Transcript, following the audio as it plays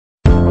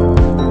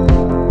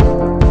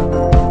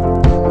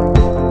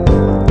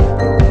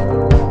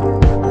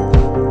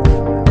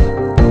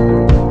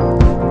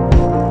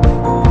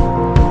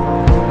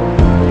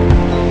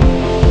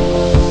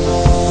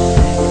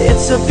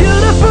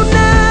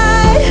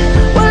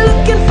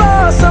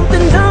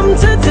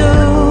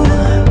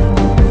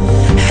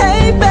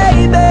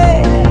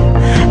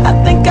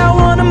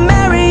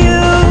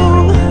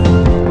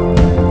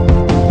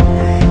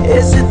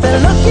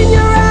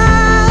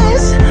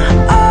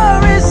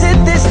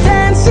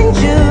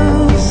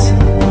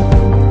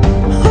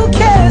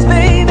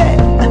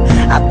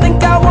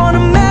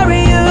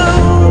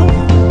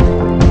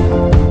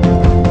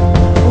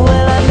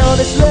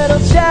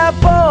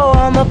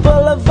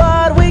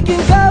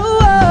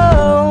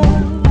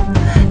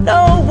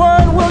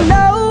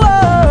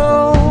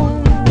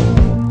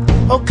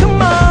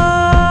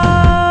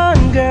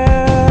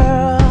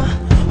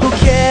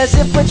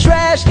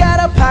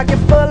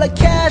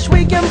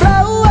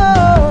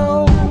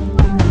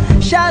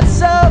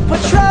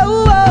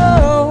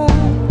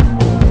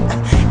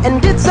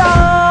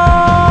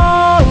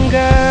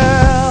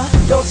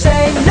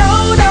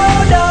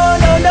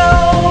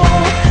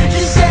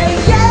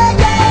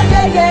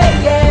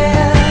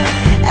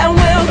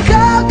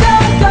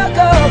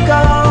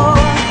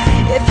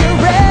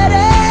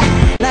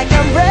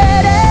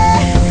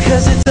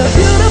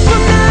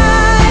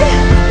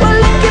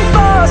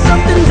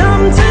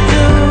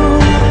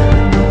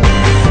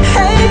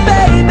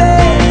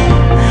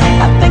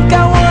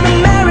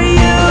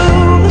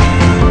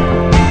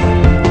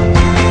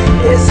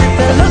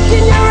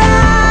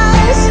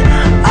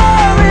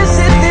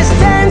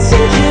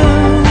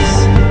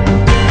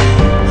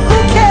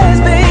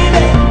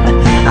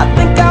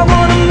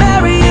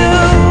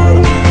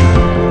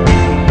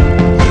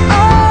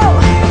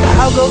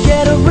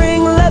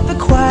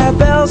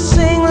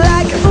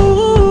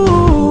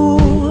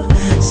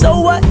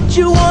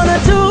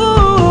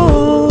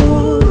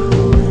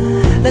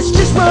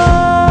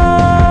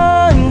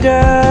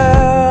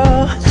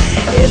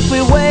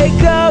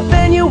wake up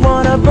and you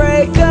wanna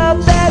break up,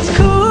 that's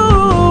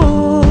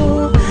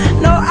cool.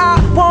 No, I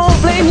won't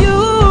blame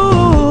you.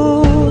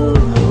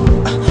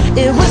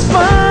 It was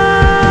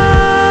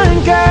fun,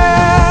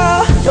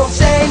 girl. Don't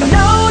say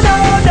no, no,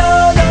 no,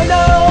 no,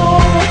 no.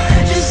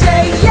 Just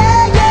say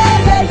yeah,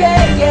 yeah, yeah,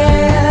 yeah,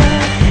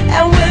 yeah.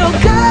 And we'll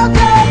go,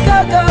 go, go,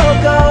 go,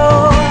 go.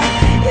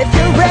 If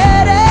you're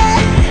ready,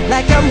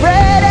 like I'm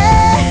ready.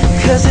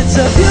 'Cause it's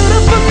a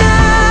beautiful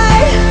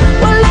night.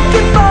 We're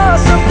looking for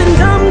something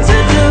dumb to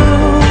do.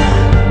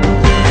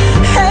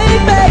 Hey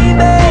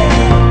baby,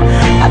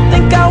 I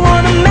think I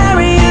wanna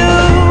marry you.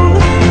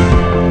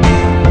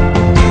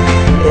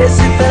 Is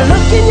it the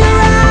look in your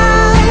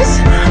eyes,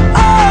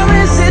 or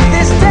is it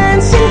this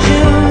dancing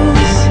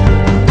juice?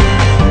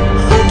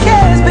 Who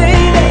cares,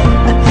 baby?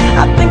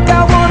 I think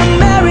I wanna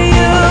marry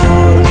you.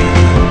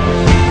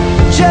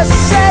 Just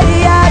say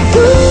I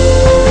do.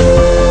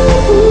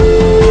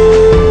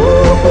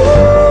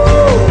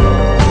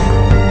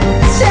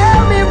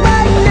 Tell me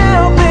right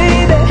now,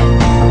 baby.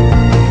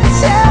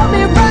 Tell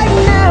me right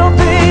now,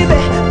 baby.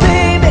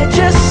 Baby,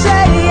 just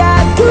say I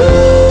do.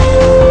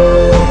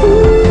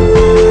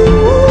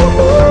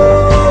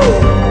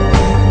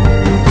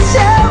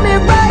 Tell me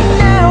right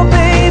now,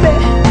 baby.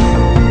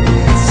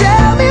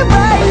 Tell me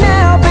right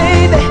now,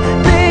 baby.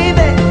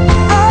 Baby,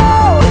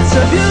 oh, it's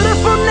a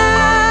beautiful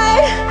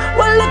night.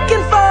 We're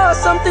looking for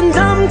something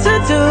dumb to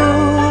do.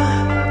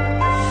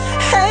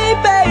 Hey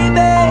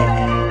baby,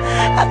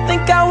 I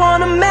think I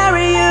wanna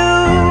marry you.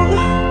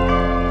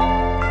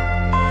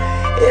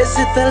 Is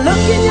it the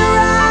look in your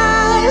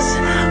eyes,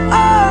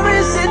 or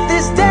is it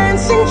this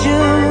dancing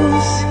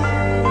juice?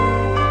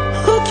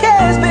 Who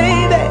cares,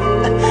 baby?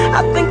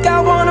 I think I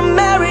wanna marry you.